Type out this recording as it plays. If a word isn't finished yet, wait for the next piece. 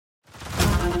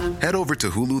Head over to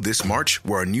Hulu this March,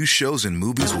 where our new shows and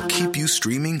movies will keep you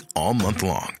streaming all month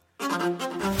long.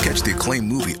 Catch the acclaimed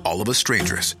movie All of Us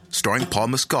Strangers, starring Paul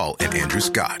Mescal and Andrew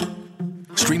Scott.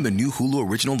 Stream the new Hulu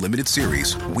original limited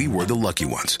series We Were the Lucky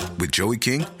Ones with Joey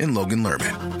King and Logan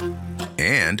Lerman.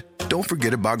 And don't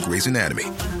forget about Grey's Anatomy.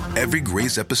 Every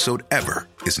Grey's episode ever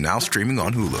is now streaming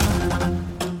on Hulu.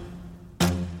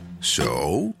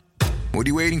 So, what are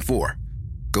you waiting for?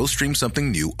 Go stream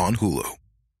something new on Hulu.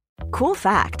 Cool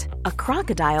fact, a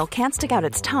crocodile can't stick out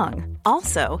its tongue.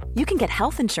 Also, you can get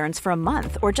health insurance for a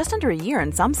month or just under a year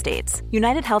in some states.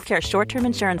 United Healthcare short-term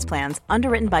insurance plans,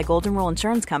 underwritten by Golden Rule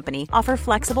Insurance Company, offer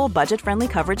flexible, budget-friendly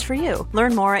coverage for you.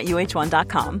 Learn more at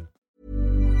uh1.com.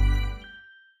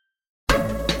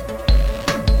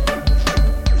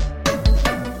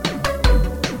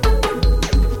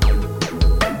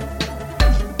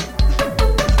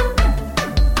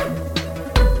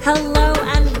 Hello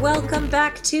and welcome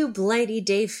back to Blighty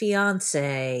Day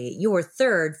Fiancé, your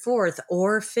third, fourth,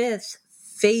 or fifth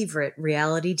favorite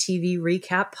reality TV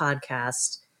recap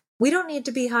podcast. We don't need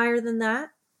to be higher than that.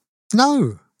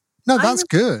 No, that's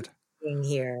good.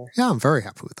 Here. Yeah, I'm very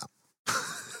happy with that.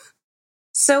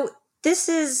 So this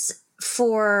is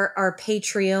for our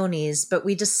Patreonies, but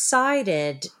we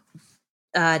decided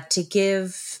to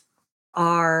give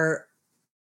our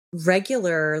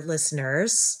regular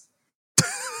listeners...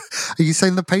 Are you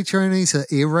saying the Patreonies are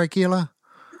irregular?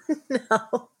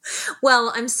 No.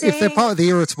 Well, I'm saying... If they're part of the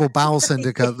Irritable Bowel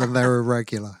Syndicate, then they're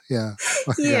irregular. Yeah.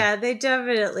 Yeah, they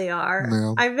definitely are.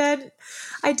 Yeah.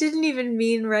 I didn't even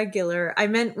mean regular. I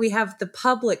meant we have the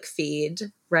public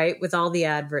feed, right, with all the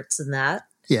adverts and that.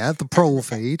 Yeah, the prol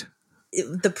feed.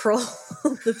 The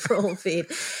prol feed.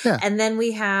 Yeah. And then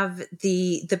we have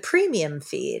the premium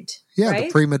feed. Yeah, right?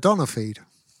 the prima donna feed.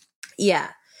 Yeah.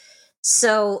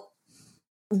 So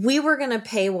we were going to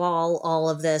paywall all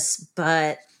of this,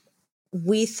 but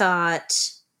we thought,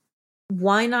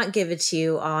 why not give it to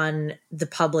you on the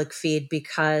public feed?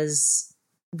 Because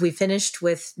we finished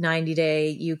with 90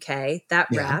 Day UK. That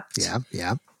wrapped.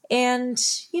 Yeah. And,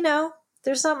 you know,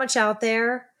 there's not much out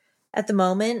there at the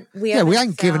moment. We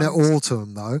ain't giving it all to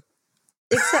them, though.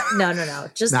 Except, no.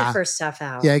 Just the first stuff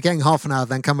out. Yeah, getting half an hour,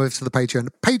 then come over to the Patreon.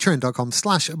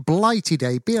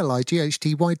 Patreon.com/BlightyDay,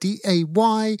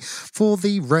 BLIGHTYDAY, for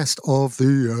the rest of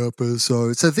the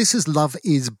episode. So this is Love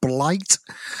is Blight.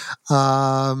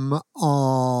 Homage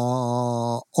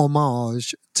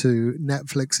to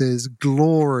Netflix's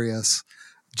glorious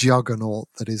juggernaut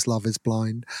that is Love is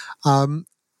Blind.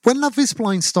 When Love is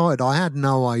Blind started, I had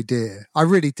no idea. I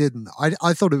really didn't.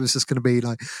 I thought it was just going to be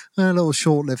like a little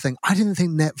short-lived thing. I didn't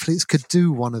think Netflix could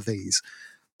do one of these.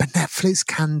 But Netflix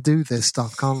can do this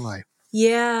stuff, can't they?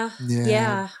 Yeah.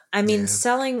 I mean,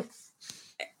 selling...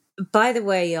 By the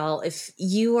way, y'all, if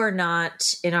you are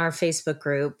not in our Facebook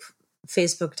group,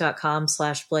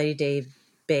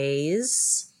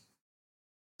 facebook.com/BlightyDayBays.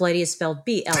 Blighty is spelled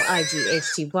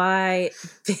BLIGHTY.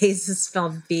 Bays is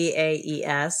spelled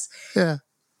BAES. Yeah.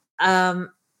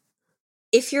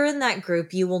 If you're in that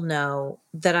group, you will know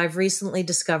that I've recently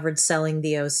discovered Selling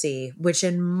the OC, which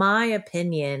in my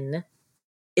opinion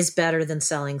is better than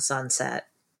Selling Sunset.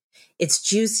 It's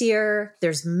juicier.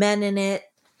 There's men in it.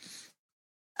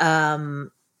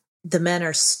 The men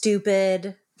are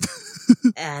stupid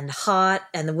and hot,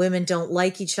 and the women don't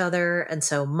like each other. And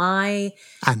so and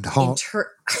hot.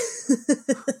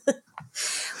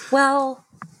 Well,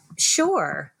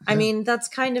 sure. Yeah. I mean, that's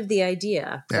kind of the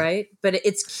idea, right? But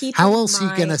it's keeping. How else are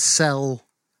you going to sell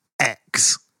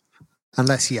X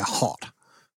unless you're hot?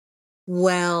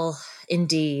 Well,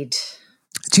 indeed.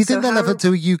 Do you think they'll ever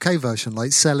do a UK version,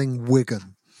 like Selling Wigan? Do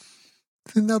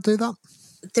you think they'll do that?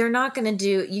 They're not going to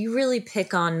do... You really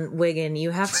pick on Wigan.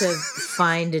 You have to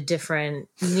find a different...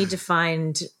 You need to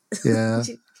find... Yeah.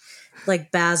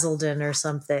 like Basildon or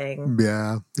something.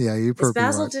 Yeah, you're probably Is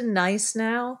Basildon right. Nice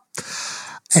now?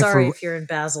 Sorry if you're in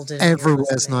Basildon.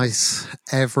 Everywhere's nice.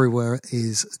 Everywhere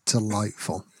is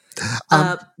delightful.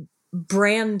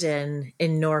 Brandon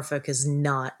in Norfolk is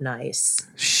not nice.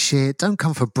 Shit, don't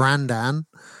come for Brandan.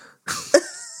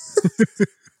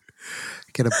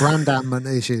 Get a Brandan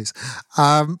issues.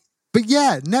 But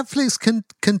yeah, Netflix can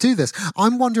do this.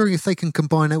 I'm wondering if they can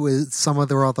combine it with some of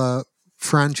their other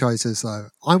franchises, though.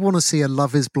 I want to see a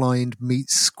Love is Blind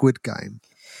meets Squid Game.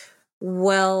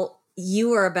 Well,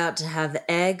 you are about to have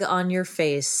egg on your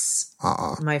face,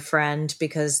 my friend,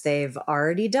 because they've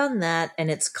already done that,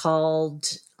 and it's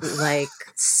called like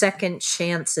Second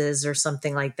Chances or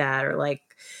something like that, or like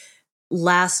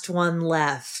Last One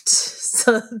Left.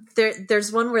 So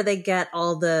there's one where they get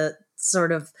all the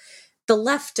sort of the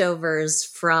leftovers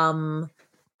from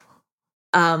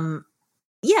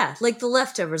Yeah, like the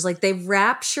leftovers. Like they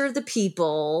rapture the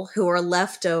people who are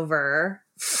left over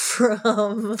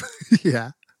from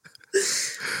Yeah.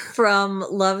 from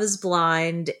Love is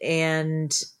Blind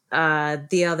and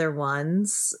the other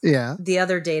ones. Yeah. The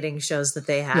other dating shows that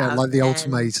they have. Yeah, like The And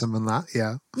Ultimatum and that,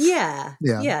 yeah. Yeah.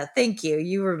 Yeah. Yeah, thank you.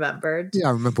 You remembered. Yeah,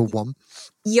 I remember one.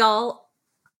 Y'all,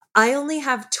 I only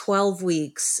have 12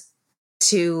 weeks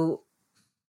to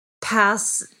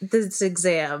pass this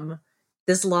exam.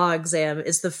 This law exam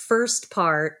is the first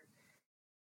part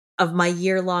of my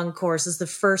year-long course, is the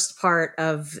first part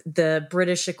of the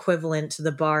British equivalent to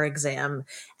the bar exam.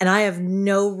 And I have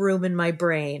no room in my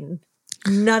brain.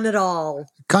 None at all.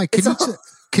 Kai,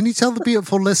 can you tell the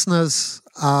beautiful listeners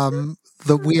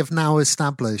that we have now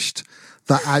established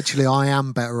that actually I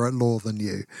am better at law than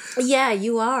you? Yeah,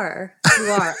 you are. You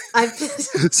are.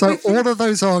 So all of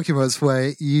those arguments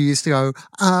where you used to go,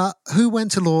 who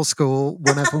went to law school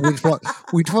whenever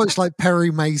we'd watch like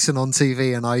Perry Mason on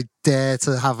TV and I dare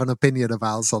to have an opinion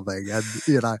about something, and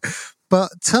but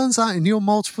turns out in your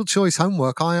multiple choice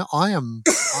homework I'm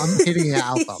hitting it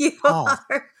out the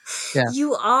park. Yeah.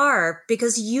 You are,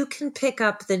 because you can pick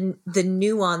up the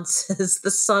nuances,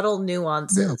 the subtle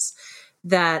nuances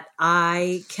that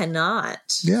I cannot.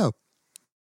 Yeah.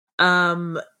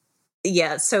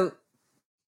 Yeah, so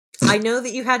I know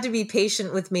that you had to be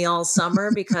patient with me all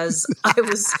summer because I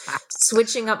was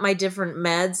switching up my different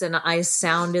meds and I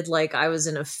sounded like I was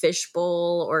in a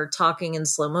fishbowl or talking in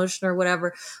slow motion or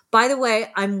whatever. By the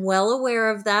way, I'm well aware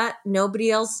of that. Nobody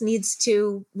else needs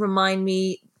to remind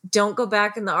me. Don't go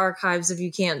back in the archives if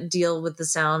you can't deal with the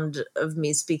sound of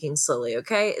me speaking slowly,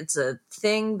 okay? It's a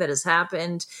thing that has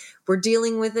happened. We're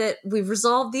dealing with it. We've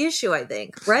resolved the issue, I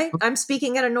think, right? I'm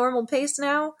speaking at a normal pace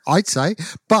now. I'd say,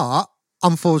 but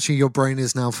unfortunately your brain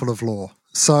is now full of law.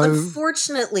 So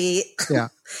unfortunately, yeah.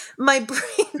 My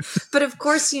brain, but of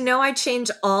course, I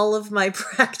change all of my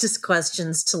practice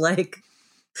questions to like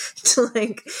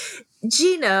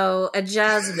Gino and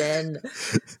Jasmine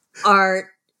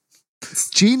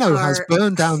Gino has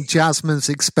burned down Jasmine's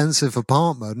expensive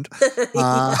apartment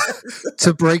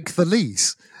to break the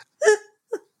lease.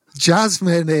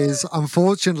 Jasmine is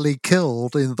unfortunately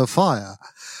killed in the fire.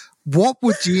 What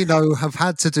would Gino have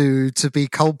had to do to be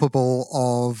culpable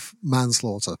of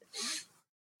manslaughter?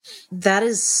 That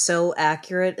is so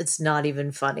accurate. It's not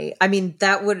even funny. I mean,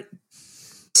 that would,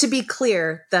 to be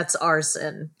clear, that's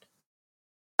arson.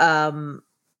 Yeah,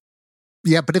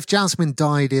 but if Jasmine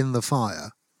died in the fire,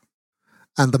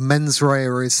 and the mens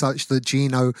rea is such that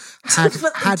Gino had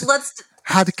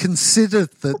considered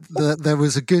that there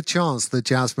was a good chance that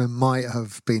Jasmine might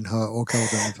have been hurt or killed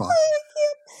in the fire.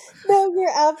 No,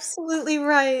 you're absolutely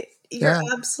right. You're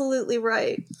absolutely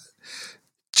right.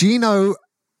 Gino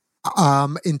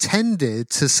intended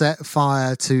to set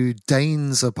fire to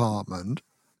Dane's apartment,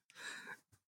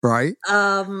 right?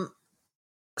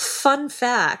 Fun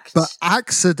fact. But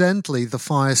accidentally, the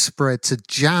fire spread to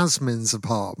Jasmine's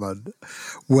apartment,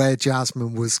 where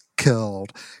Jasmine was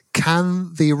killed.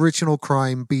 Can the original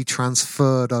crime be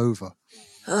transferred over?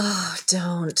 Oh,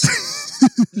 don't.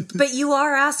 But you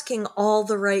are asking all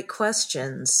the right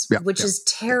questions, which is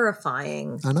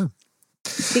terrifying. I know.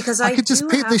 Because I could just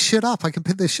pick this shit up. I can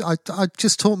pick this shit. I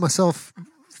just taught myself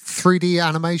 3D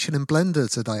animation in Blender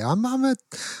today.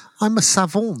 I'm a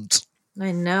savant.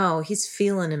 I know. He's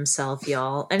feeling himself,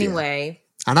 y'all. Anyway.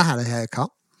 Yeah. And I had a haircut.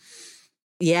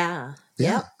 Yeah.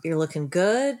 Yep. You're looking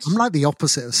good. I'm like the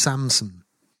opposite of Samson.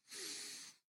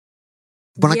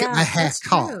 When I get my hair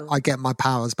cut, I get my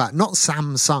powers back. Not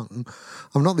Samsung.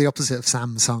 I'm not the opposite of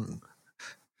Samsung.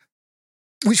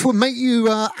 Which would make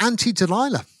you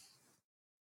anti-Delilah.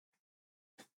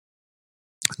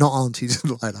 Not Auntie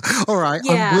Delilah. All right.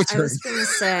 Yeah, I was going to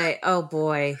say, oh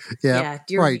boy. Yeah,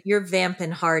 you're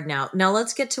vamping hard now. Now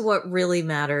let's get to what really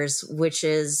matters, which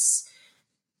is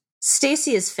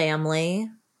Stacy family.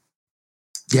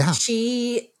 Yeah.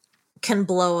 She can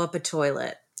blow up a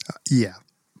toilet. Yeah.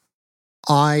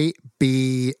 I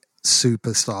be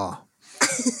superstar.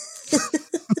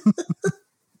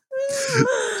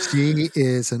 She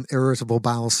is an irritable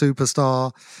bowel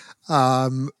superstar.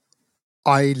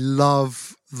 I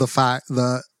love the fact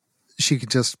that she could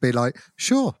just be like,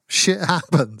 sure, shit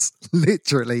happens.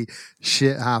 Literally,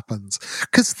 shit happens.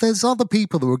 Because there's other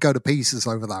people that would go to pieces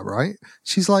over that, right?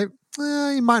 She's like,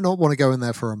 you might not want to go in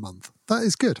there for a month. That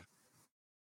is good.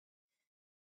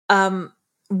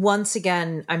 Once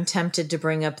again, I'm tempted to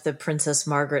bring up the Princess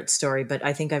Margaret story, but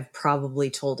I think I've probably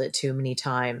told it too many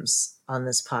times on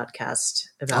this podcast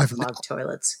about clogged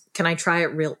toilets. Can I try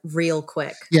it real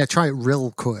quick? Yeah, try it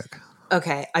real quick.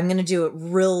 Okay, I'm going to do it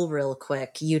real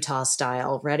quick, Utah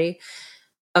style. Ready?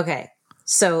 Okay,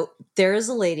 So there is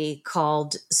a lady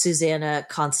called Susanna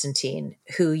Constantine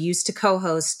who used to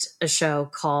co-host a show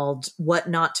called What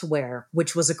Not to Wear,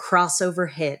 which was a crossover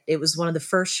hit. It was one of the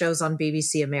first shows on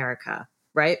BBC America,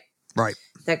 right? Right.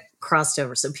 That crossed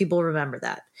over. So people remember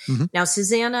that. Mm-hmm. Now,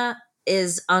 Susanna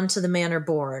is unto the manor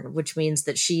born, which means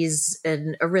that she's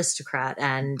an aristocrat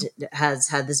and has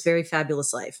had this very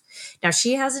fabulous life. Now,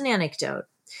 she has an anecdote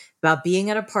about being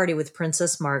at a party with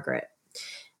Princess Margaret,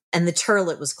 and the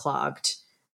toilet was clogged.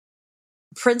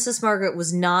 Princess Margaret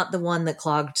was not the one that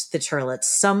clogged the toilet.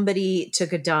 Somebody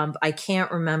took a dump. I can't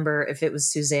remember if it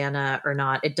was Susanna or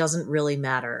not. It doesn't really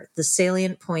matter. The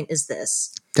salient point is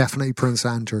this. Definitely Prince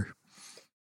Andrew.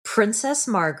 Princess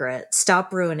Margaret,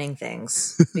 stop ruining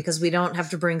things, because we don't have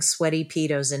to bring sweaty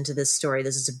pedos into this story.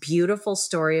 This is a beautiful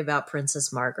story about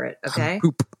Princess Margaret, okay?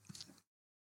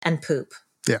 And poop.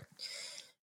 Yeah.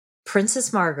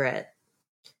 Princess Margaret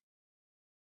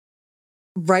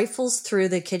rifles through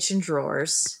the kitchen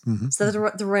drawers. Mm-hmm. Is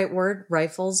that the right word?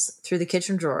 Rifles through the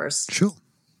kitchen drawers. Sure.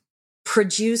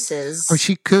 Produces. Oh,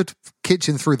 she could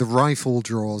kitchen through the rifle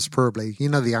drawers, probably. You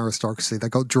know the aristocracy. They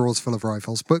got drawers full of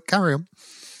rifles, but carry on.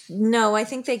 No, I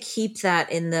think they keep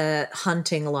that in the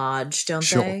hunting lodge, don't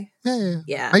they?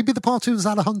 Yeah. Maybe the party was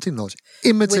at a hunting lodge.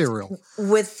 Immaterial.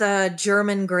 With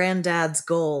German granddad's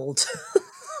gold.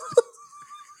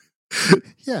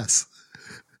 Yes.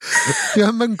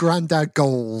 German granddad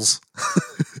goals.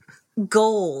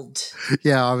 Gold.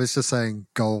 Yeah, I was just saying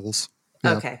goals.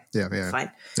 Yeah. Okay. Yeah.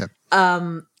 Fine.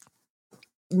 Yeah.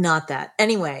 Not that.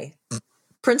 Anyway,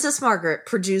 Princess Margaret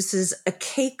produces a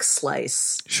cake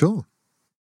slice. Sure.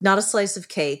 Not a slice of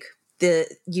cake, the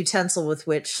utensil with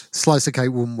which... Slice of cake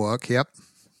wouldn't work, yep.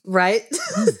 Right?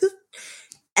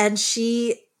 And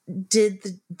she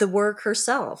did the work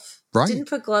herself. Right. Didn't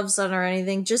put gloves on or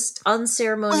anything, just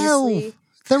unceremoniously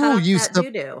they're all used to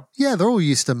doo-doo. Yeah, they're all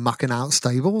used to mucking out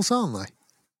stables, aren't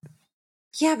they?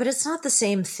 Yeah, but it's not the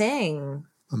same thing.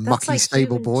 Mucky like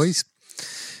stable boys.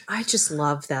 I just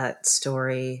love that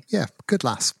story. Yeah, good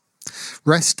lass.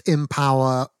 Rest in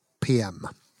power PM.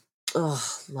 Oh,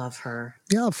 love her.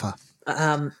 Yeah, love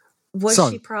her. Was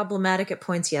she problematic at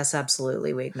points? Yes,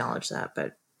 absolutely. We acknowledge that,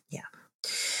 but yeah.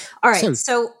 All right.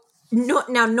 So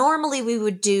now normally we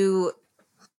would do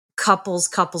couples.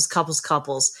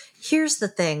 Here's the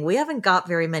thing. We haven't got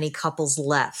very many couples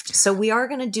left. So we are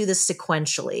going to do this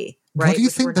sequentially. Right? What do you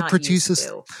think the producers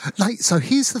like? So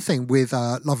here's the thing with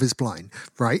Love Is Blind,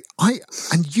 right?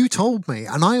 And you told me,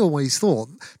 and I always thought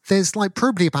there's like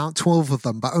probably about 12 of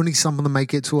them, but only some of them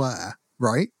make it to air,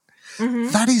 right?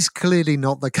 Mm-hmm. That is clearly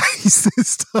not the case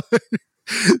this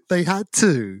time. They had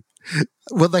 2.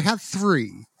 Well, they had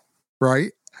 3,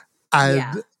 right?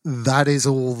 And that is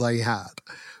all they had.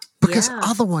 Because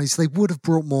otherwise they would have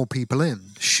brought more people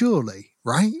in, surely,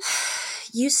 right?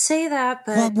 You say that,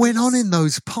 but... What went on in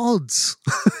those pods?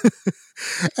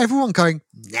 Everyone going,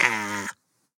 nah.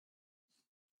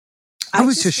 I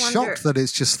was just shocked that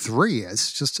it's just 3.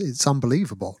 It's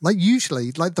unbelievable. Like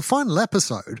usually, like the final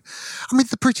episode, I mean,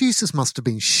 the producers must have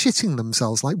been shitting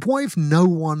themselves. Like, what if no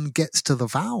one gets to the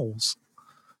vows?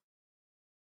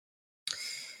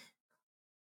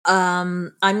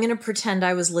 I'm going to pretend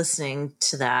I was listening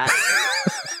to that.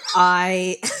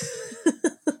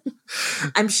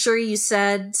 I'm sure you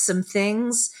said some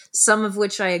things, some of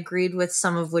which I agreed with,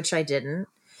 some of which I didn't.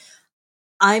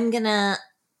 I'm going to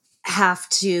have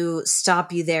to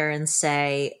stop you there and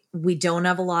say we don't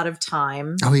have a lot of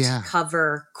time to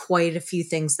cover quite a few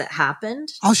things that happened.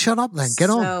 Oh, shut up then.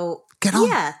 Get on. Get on.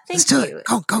 Yeah, thank you.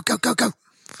 Go.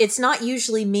 It's not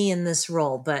usually me in this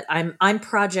role, but I'm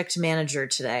project manager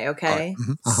today, okay?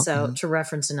 Right. Mm-hmm. To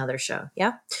reference another show,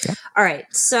 yeah? All right,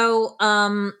 so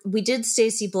we did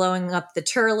Stacey blowing up the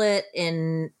turlet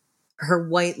in her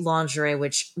white lingerie,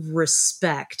 which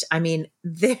respect. I mean,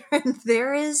 there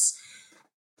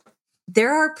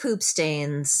are poop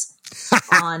stains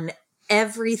on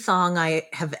every thong I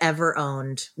have ever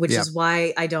owned, which is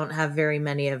why I don't have very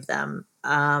many of them.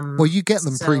 Well, you get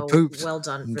them pre-pooped. Well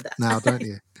done for that. Now, don't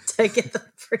you? I get them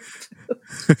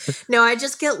pre-pooped. No, I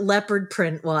just get leopard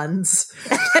print ones.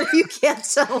 And you can't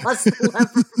tell what's the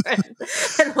leopard print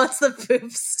and what's the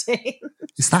poop stain.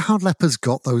 Is that how leopards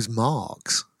got those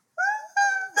marks?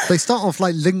 They start off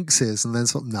like lynxes and then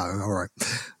sort of, no, all right.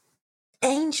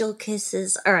 Angel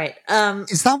kisses. All right.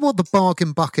 Is that what the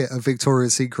bargain bucket of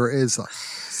Victoria's Secret is? Like?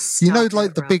 You know,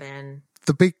 like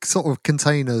the big sort of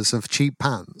containers of cheap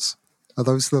pants. Are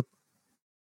those the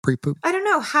pre-poop? I don't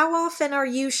know. How often are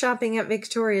you shopping at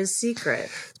Victoria's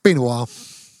Secret? It's been a while.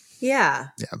 Yeah.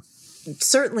 Yeah.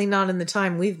 Certainly not in the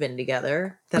time we've been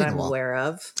together that I'm aware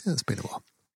of. Yeah, it's been a while.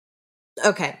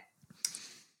 Okay.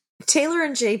 Taylor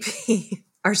and JP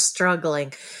are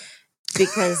struggling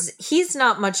because he's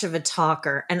not much of a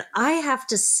talker. And I have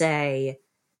to say,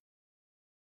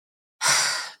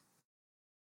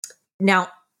 now,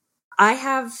 I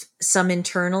have some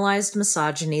internalized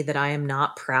misogyny that I am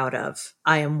not proud of.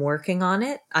 I am working on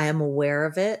it. I am aware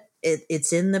of it.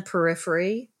 It's in the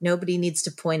periphery. Nobody needs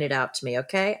to point it out to me,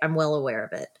 okay? I'm well aware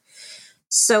of it.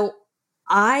 So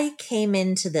I came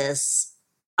into this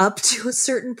up to a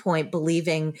certain point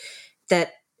believing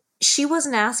that she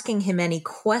wasn't asking him any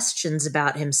questions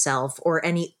about himself or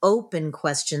any open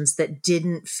questions that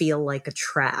didn't feel like a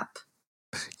trap.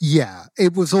 Yeah,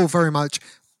 it was all very much,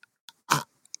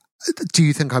 do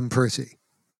you think I'm pretty?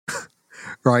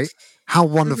 Right? How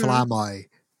wonderful am I?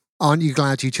 Aren't you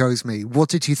glad you chose me? What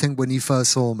did you think when you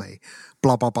first saw me?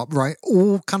 Blah, blah, blah, right?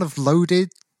 All kind of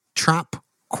loaded trap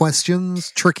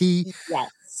questions, tricky. Yes.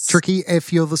 Tricky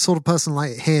if you're the sort of person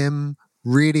like him,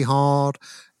 really hard.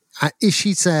 If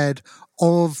she said,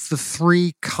 of the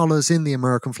 3 colors in the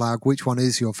American flag, which one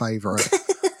is your favorite?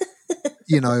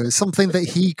 Something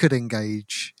that he could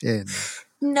engage in.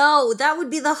 No, that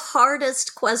would be the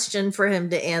hardest question for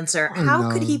him to answer.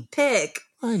 How could he pick?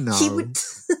 I know. He would.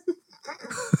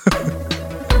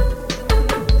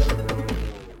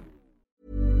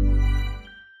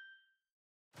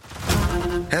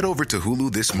 Head over to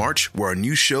Hulu this March, where our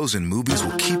new shows and movies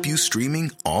will keep you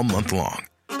streaming all month long.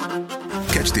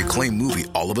 Catch the acclaimed movie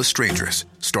All of Us Strangers,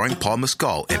 starring Paul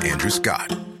Mescal and Andrew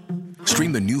Scott.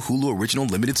 Stream the new Hulu original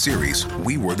limited series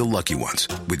We Were the Lucky Ones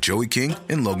with Joey King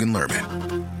and Logan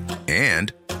Lerman.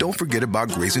 And don't forget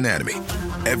about Grey's Anatomy.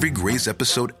 Every Grey's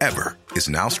episode ever is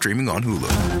now streaming on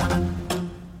Hulu.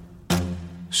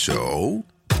 So,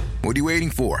 what are you waiting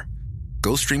for?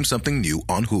 Go stream something new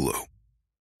on Hulu.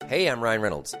 Hey, I'm Ryan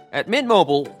Reynolds. At Mint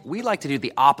Mobile, we like to do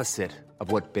the opposite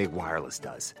of what Big Wireless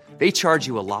does. They charge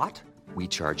you a lot, we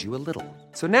charge you a little.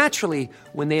 So naturally,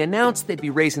 when they announced they'd be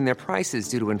raising their prices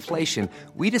due to inflation,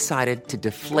 we decided to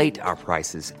deflate our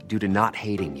prices due to not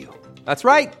hating you. That's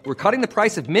right. We're cutting the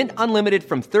price of Mint Unlimited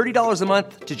from $30 a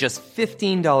month to just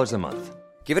 $15 a month.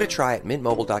 Give it a try at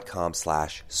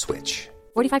mintmobile.com/switch.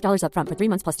 $45 up front for 3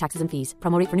 months plus taxes and fees.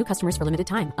 Promo rate for new customers for limited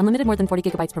time. Unlimited more than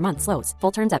 40 gigabytes per month. Slows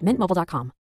full terms at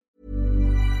mintmobile.com.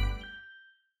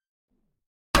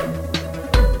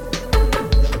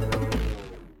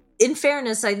 In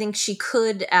fairness, I think she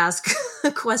could ask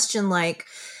a question like,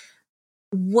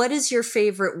 what is your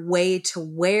favorite way to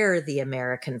wear the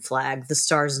American flag, the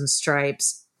stars and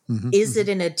stripes? Is it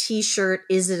in a t-shirt?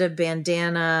 Is it a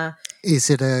bandana?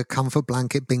 Is it a comfort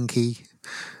blanket binky?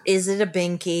 Is it a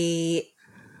binky?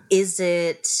 Is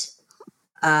it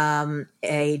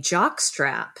a jock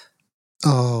strap?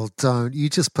 Oh, don't. You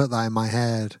just put that in my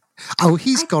head. Oh,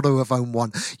 he's got to have owned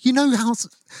one. You know how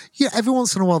every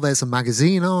once in a while there's a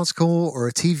magazine article or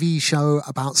a TV show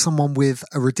about someone with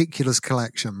a ridiculous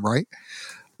collection, right?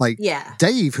 Like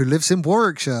Dave, who lives in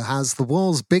Warwickshire, has the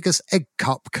world's biggest egg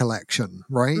cup collection,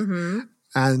 right?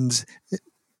 And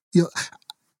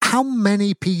how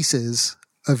many pieces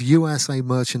of USA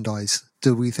merchandise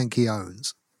do we think he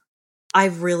owns? I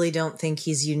really don't think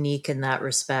he's unique in that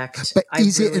respect. But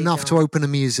is it enough to open a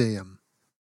museum?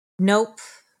 Nope.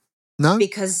 No?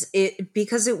 Because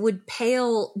it would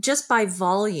pale, just by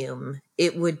volume,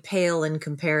 it would pale in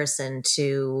comparison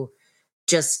to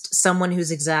just someone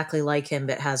who's exactly like him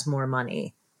but has more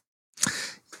money.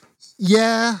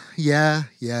 Yeah.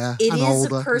 It is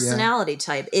older, a personality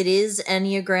type. It is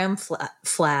Enneagram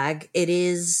flag. It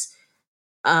is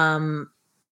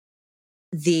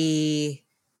the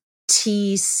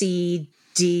TCDR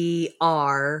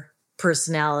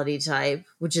personality type,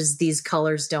 which is these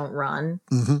colors don't run.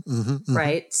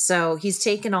 Right? So he's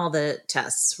taken all the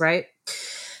tests, right?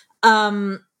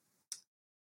 Now,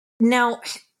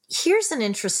 here's an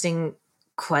interesting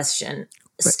question.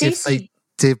 If they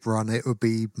did run, it would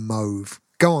be mauve.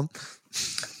 Go on.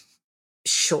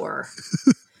 Sure.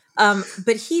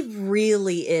 But he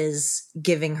really is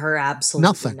giving her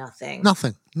absolutely nothing.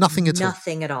 Nothing at all.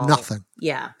 Nothing at all. Nothing.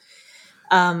 Yeah.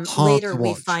 Later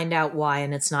we find out why,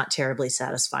 and it's not terribly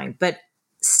satisfying. But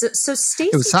so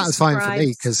Stacey, it was satisfying for me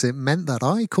because it meant that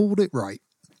I called it right.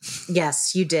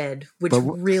 Yes, you did, which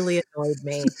really annoyed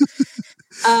me.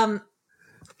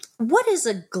 What is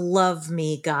a glove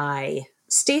me guy?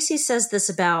 Stacey says this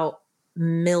about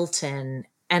Milton,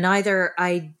 and either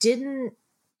I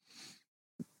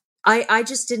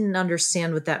just didn't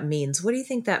understand what that means. What do you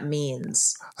think that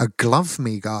means? A glove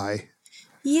me guy.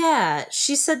 Yeah,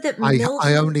 she said that Milton...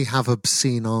 I only have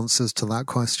obscene answers to that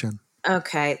question.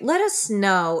 Okay, let us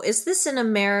know. Is this an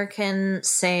American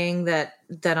saying that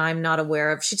I'm not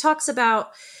aware of? She talks about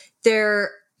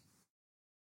their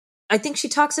I think she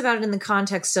talks about it in the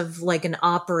context of like an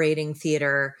operating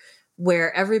theater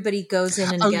where everybody goes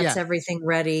in and gets everything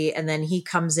ready, and then he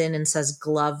comes in and says,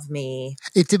 "Glove me."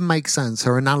 It didn't make sense.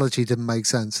 Her analogy didn't make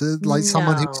sense. Like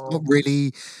someone who's not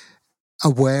really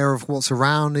aware of what's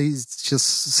around, he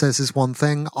just says this one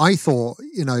thing. I thought,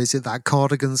 is it that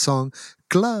Cardigan song?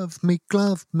 Glove me,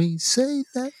 say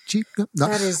that you... No,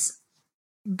 that is...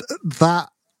 That...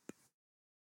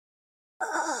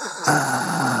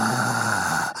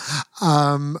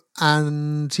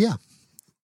 and yeah,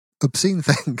 obscene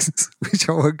things, which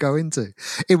I won't go into.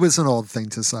 It was an odd thing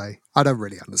to say. I don't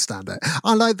really understand it.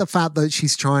 I like the fact that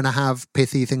she's trying to have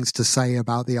pithy things to say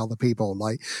about the other people.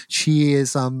 Like she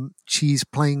is, she's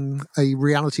playing a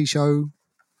reality show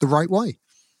the right way.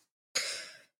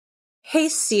 Hey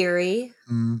Siri,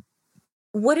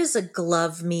 what is a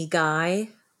glove me guy?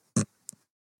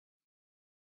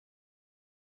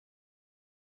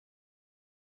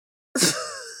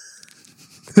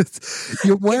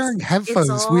 You're wearing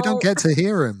headphones. We don't get to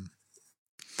hear him.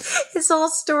 It's all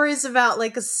stories about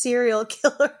like a serial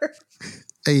killer.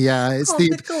 Yeah, it's the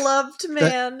gloved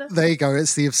man. There you go.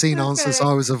 It's the obscene answers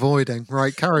I was avoiding.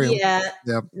 Right, carry on.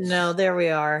 Yeah. No, there we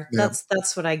are. Yep.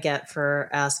 That's what I get for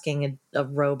asking a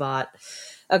robot.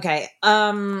 Okay.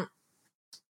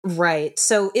 Right.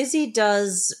 So Izzy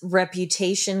does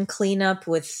reputation cleanup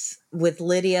with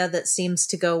Lydia that seems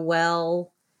to go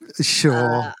well.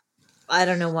 Sure. I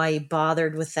don't know why he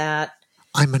bothered with that.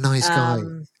 I'm a nice guy.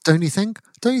 Don't you think?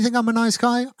 Don't you think I'm a nice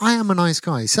guy? I am a nice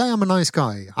guy. Say I'm a nice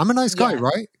guy. I'm a nice guy,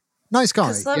 right? Nice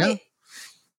guy.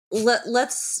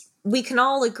 We can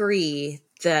all agree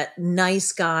that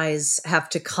nice guys have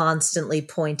to constantly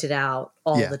point it out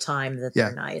all the time that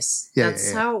they're nice.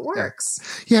 That's how it works.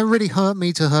 Yeah, it really hurt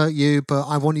me to hurt you, but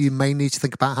I want you mainly to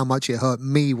think about how much it hurt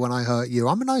me when I hurt you.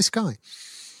 I'm a nice guy.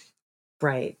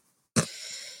 Right.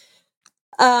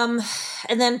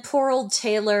 And then poor old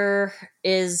Taylor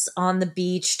is on the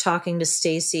beach talking to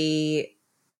Stacy.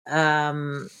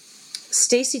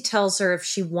 Stacy tells her if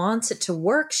she wants it to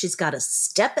work, she's got to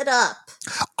step it up.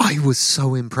 I was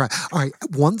so impressed. All right,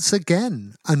 once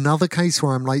again, another case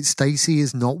where I'm like, Stacy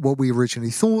is not what we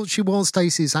originally thought she was.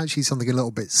 Stacy is actually something a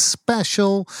little bit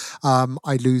special.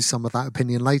 I lose some of that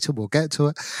opinion later. We'll get to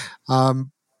it.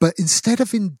 But instead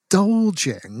of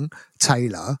indulging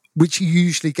Taylor, which you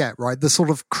usually get, right, the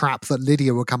sort of crap that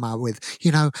Lydia will come out with,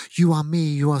 you are me,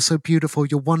 you are so beautiful,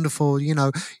 you're wonderful,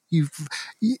 you're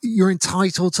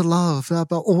entitled to love,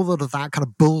 but all of that kind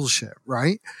of bullshit,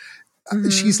 right? Mm-hmm.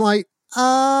 She's like,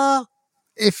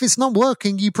 if it's not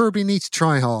working, you probably need to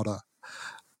try harder.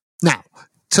 Now,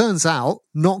 turns out,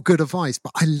 not good advice,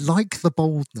 but I like the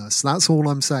boldness. That's all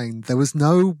I'm saying. There was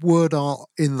no word art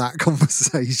in that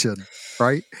conversation,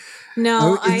 right?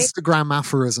 No Instagram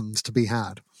aphorisms to be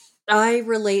had. I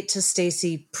relate to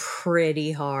Stacy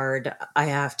pretty hard, I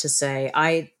have to say.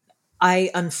 I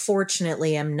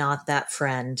unfortunately am not that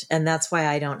friend, and that's why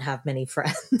I don't have many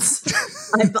friends.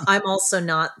 I'm also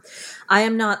not. I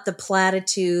am not the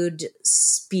platitude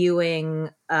spewing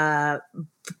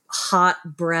hot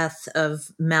breath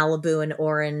of Malibu and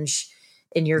orange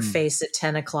in your face at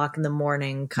 10 o'clock in the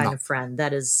morning kind of friend.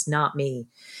 That is not me.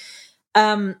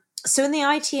 So in the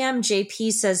ITM,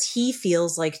 JP says he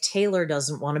feels like Taylor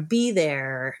doesn't want to be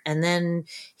there. And then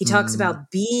he talks about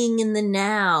being in the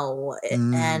now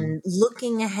and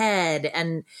looking ahead.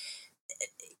 And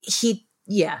he's...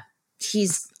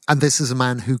 And this is a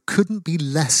man who couldn't be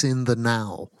less in the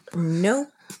now. Nope.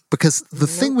 Because the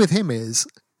thing with him is,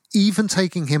 even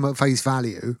taking him at face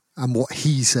value and what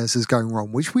he says is going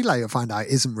wrong, which we later find out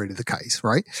isn't really the case,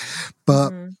 right?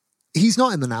 But he's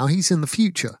not in the now, he's in the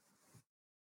future.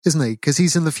 Isn't he? Because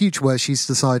he's in the future where she's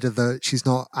decided that she's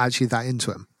not actually that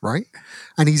into him, right?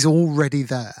 And he's already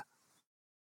there.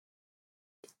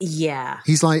 Yeah.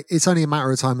 He's like, it's only a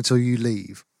matter of time until you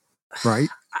leave, right?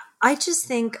 I just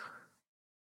think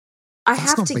I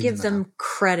have to give them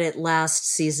credit last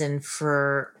season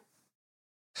for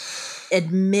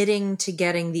admitting to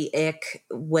getting the ick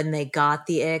when they got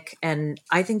the ick. And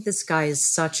I think this guy is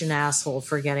such an asshole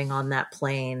for getting on that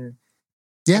plane.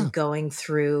 And going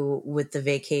through with the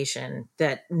vacation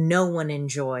that no one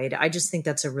enjoyed. I just think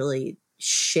that's a really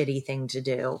shitty thing to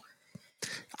do.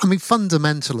 I mean,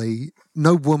 fundamentally,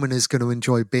 no woman is going to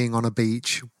enjoy being on a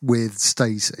beach with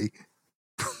Stacey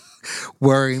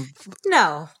wearing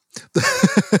the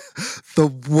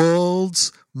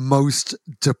world's most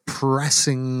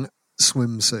depressing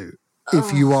swimsuit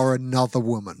if you are another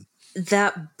woman.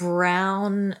 That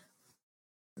brown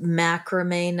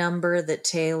macrame number that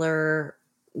Taylor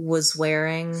was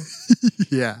wearing.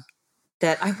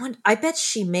 That I bet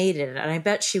she made it, and I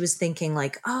bet she was thinking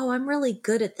like, oh, I'm really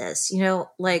good at this,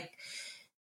 like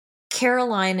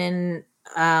Caroline and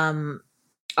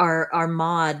our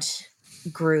mod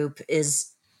group is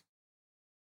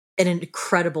an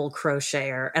incredible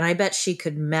crocheter, and I bet she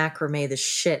could macrame the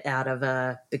shit out of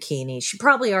a bikini. She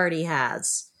probably already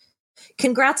has.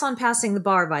 Congrats on passing the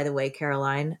bar, by the way,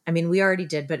 Caroline. I mean, we already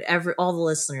did, but all the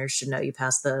listeners should know you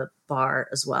passed the bar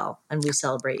as well, and we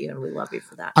celebrate you and we love you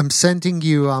for that. I'm sending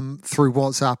you through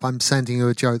WhatsApp. I'm sending you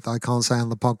a joke that I can't say on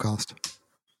the podcast.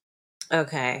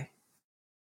 Okay.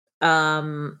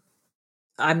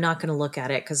 I'm not going to look at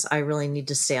it because I really need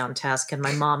to stay on task, and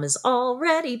my mom is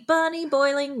already bunny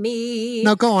boiling me.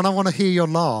 No, go on. I want to hear your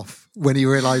laugh when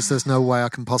you realize there's no way I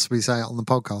can possibly say it on the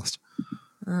podcast.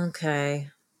 Okay.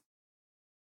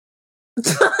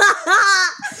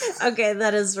 Okay,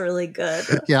 that is really good.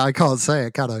 Yeah, I can't say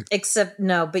it, can I? Except,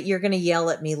 no, but you're going to yell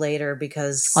at me later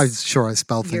because I'm sure I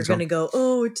spelled things you're going to go,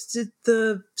 oh,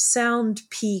 the sound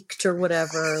peaked or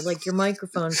whatever, like your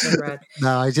microphone turned red.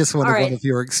 No, I just wanted right. one of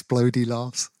your explodey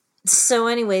laughs. So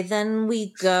anyway, then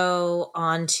we go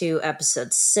on to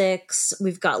episode 6.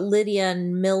 We've got Lydia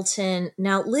and Milton.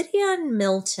 Now, Lydia and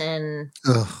Milton,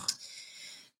 Ugh.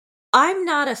 I'm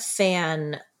not a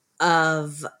fan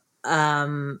of...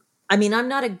 I mean, I'm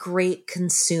not a great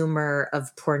consumer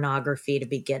of pornography to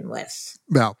begin with.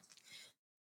 No.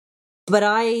 But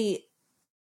I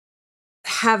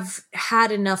have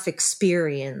had enough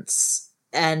experience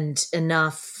and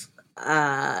enough,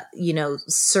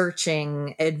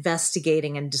 searching,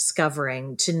 investigating, and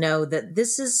discovering to know that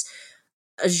this is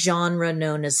a genre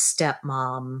known as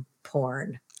stepmom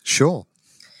porn. Sure.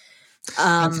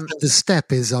 And the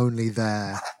step is only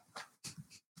there.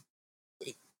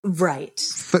 Right.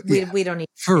 But, we don't need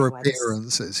to for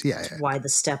appearances. Why the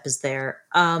step is there.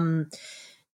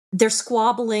 They're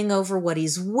squabbling over what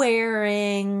he's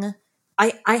wearing.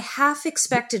 I half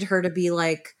expected her to be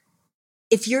like,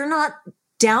 if you're not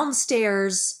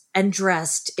downstairs and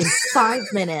dressed in 5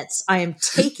 minutes, I am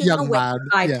taking away your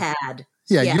iPad.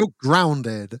 Yeah, you're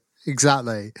grounded.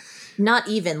 Exactly. Not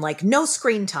even, like, no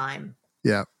screen time.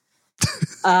 Yeah.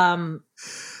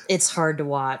 It's hard to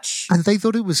watch. And they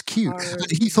thought it was cute. And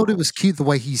he thought it was cute the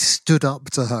way he stood up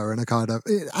to her in a kind of...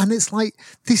 And it's like,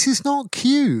 this is not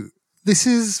cute. This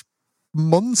is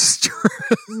monstrous.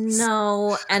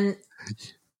 No, and...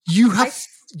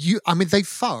 I mean, they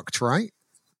fucked, right?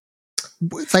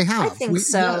 They have. I think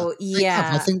so,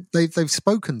 yeah. I think they've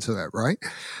spoken to it, right?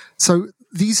 So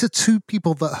these are two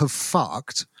people that have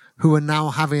fucked who are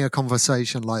now having a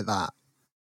conversation like that.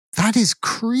 That is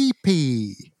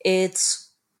creepy. It's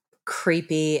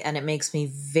creepy, and it makes me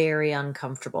very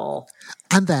uncomfortable.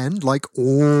 And then, like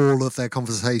all of their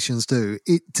conversations do,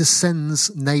 it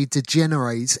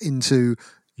degenerates into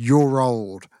you're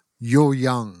old, you're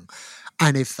young.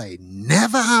 And if they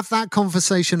never have that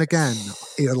conversation again,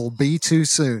 it'll be too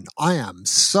soon. I am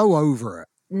so over it.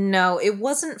 No, it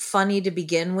wasn't funny to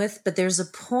begin with, but there's a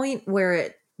point where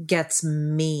it gets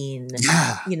mean.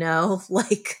 Yeah.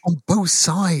 Like... on both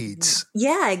sides.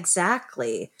 Yeah,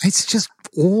 exactly. It's just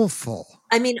awful.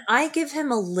 I mean, I give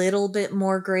him a little bit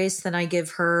more grace than I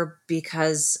give her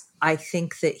because I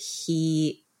think that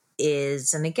he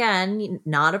is, and again,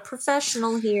 not a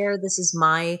professional here. This is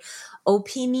my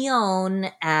opinion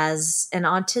as an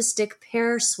autistic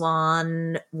pear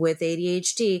swan with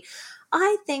ADHD.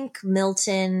 I think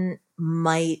Milton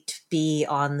might be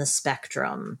on the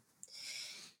spectrum.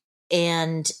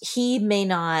 And he may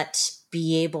not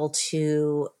be able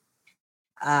to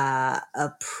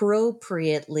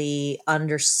appropriately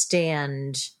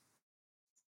understand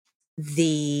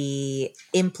the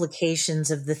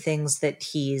implications of the things that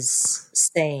he's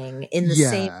saying in the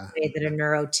same way that a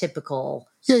neurotypical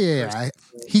Yeah.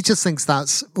 He just thinks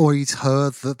or he's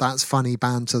heard that that's funny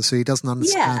banter, so he doesn't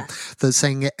understand that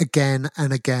saying it again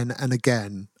and again and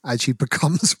again actually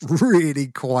becomes really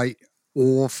quite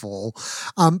awful.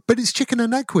 But it's chicken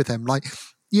and egg with him. Like,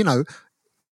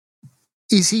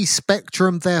 is he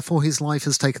spectrum, therefore his life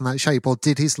has taken that shape, or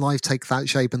did his life take that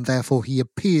shape and therefore he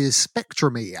appears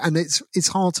spectrumy? And it's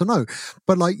hard to know.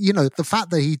 But the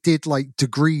fact that he did like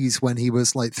degrees when he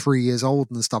was like 3 years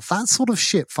old and stuff, that sort of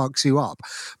shit fucks you up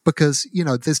because,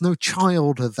 there's no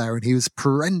childhood there and he was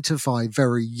parentified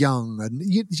very young and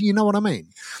you know what I mean?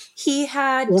 He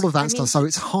had all of that stuff. So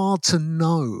it's hard to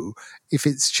know if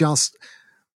it's just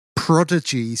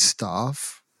prodigy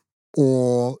stuff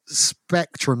or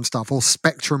spectrum stuff or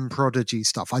spectrum prodigy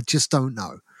stuff. I just don't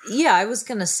know. Yeah, I was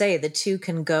going to say the two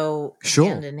can go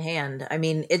hand in hand. I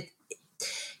mean,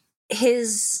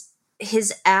 his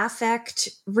affect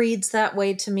reads that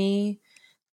way to me.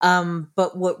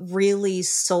 But what really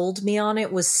sold me on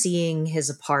it was seeing his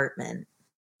apartment.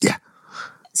 Yeah.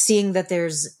 seeing that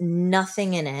there's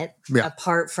nothing in it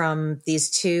apart from these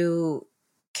 2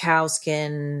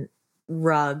 cowskin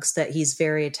rugs that he's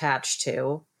very attached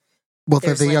to. Well,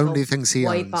 they're the only things he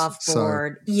owns. Wipe off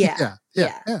board. So.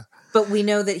 Yeah. But we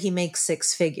know that he makes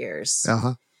 6 figures.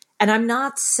 Uh-huh. And I'm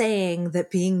not saying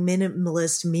that being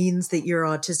minimalist means that you're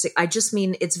autistic. I just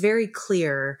mean it's very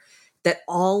clear that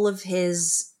all of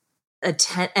his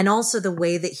and also the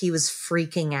way that he was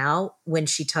freaking out when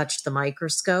she touched the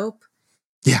microscope.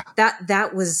 Yeah.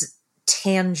 That was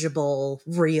tangible,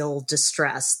 real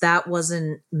distress. That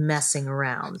wasn't messing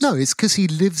around. No, it's because he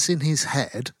lives in his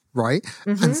head, right?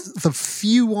 Mm-hmm. And the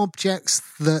few objects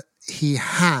that he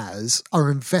has are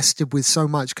invested with so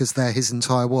much because they're his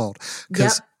entire world.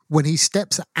 Because when he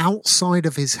steps outside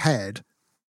of his head,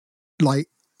 like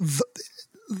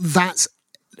that's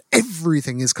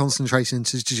everything is concentration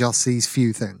into just these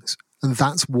few things. And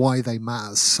that's why they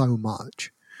matter so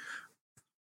much.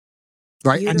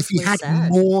 Right? And if he had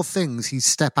more things, he'd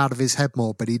step out of his head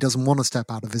more, but he doesn't want to step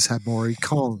out of his head more. He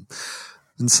can't.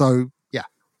 And so, yeah.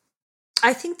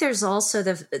 I think there's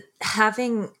also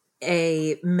having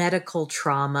a medical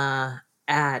trauma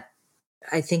at,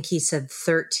 I think he said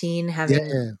 13,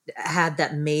 having had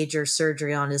that major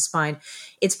surgery on his spine.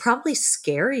 It's probably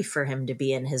scary for him to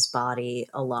be in his body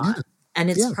a lot. Yeah.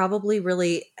 And it's probably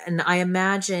really, and I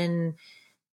imagine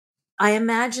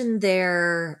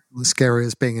they're... The scary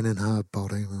as being in her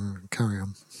body. Carry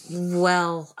on.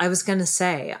 Well, I was going to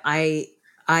say, I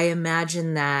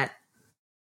imagine that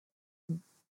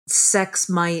sex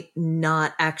might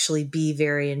not actually be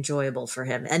very enjoyable for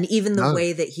him. And even the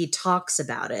way that he talks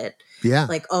about it,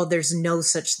 like, oh, there's no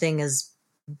such thing as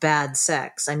bad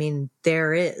sex. I mean,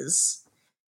 there is.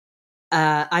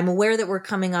 I'm aware that we're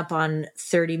coming up on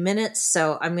 30 minutes,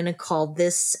 so I'm going to call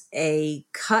this a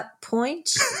cut point.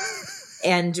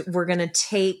 And we're going to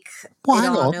take it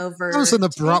on over. That was an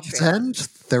abrupt end.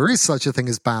 There is such a thing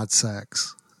as bad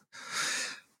sex.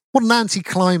 What an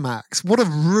anticlimax. What a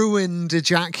ruined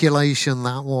ejaculation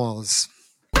that was.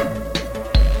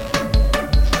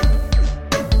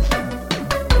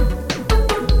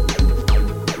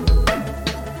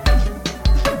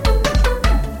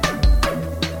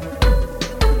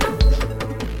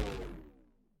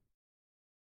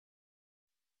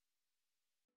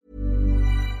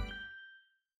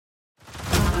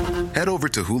 Head over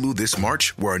to Hulu this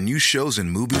March, where our new shows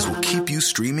and movies will keep you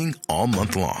streaming all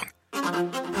month long.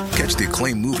 Catch the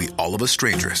acclaimed movie All of Us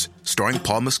Strangers, starring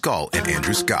Paul Mescal and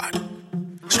Andrew Scott.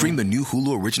 Stream the new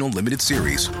Hulu original limited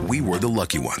series We Were the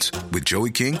Lucky Ones with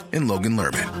Joey King and Logan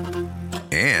Lerman.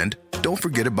 And don't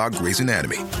forget about Grey's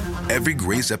Anatomy. Every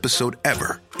Grey's episode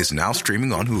ever is now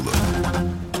streaming on Hulu.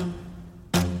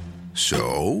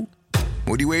 So,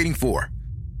 what are you waiting for?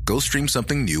 Go stream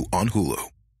something new on Hulu.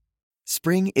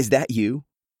 Spring, is that you?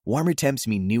 Warmer temps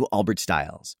mean new Allbirds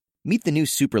styles. Meet the new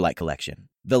Superlight collection,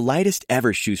 the lightest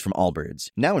ever shoes from Allbirds,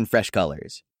 now in fresh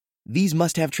colors. These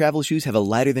must-have travel shoes have a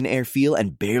lighter-than-air feel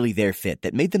and barely-there fit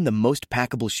that made them the most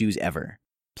packable shoes ever.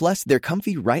 Plus, they're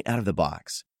comfy right out of the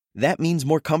box. That means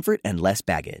more comfort and less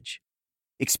baggage.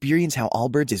 Experience how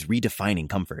Allbirds is redefining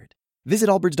comfort. Visit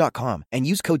allbirds.com and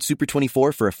use code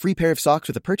SUPER24 for a free pair of socks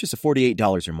with a purchase of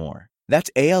 $48 or more.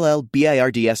 That's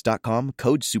ALLBIRDS.com,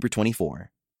 code SUPER24.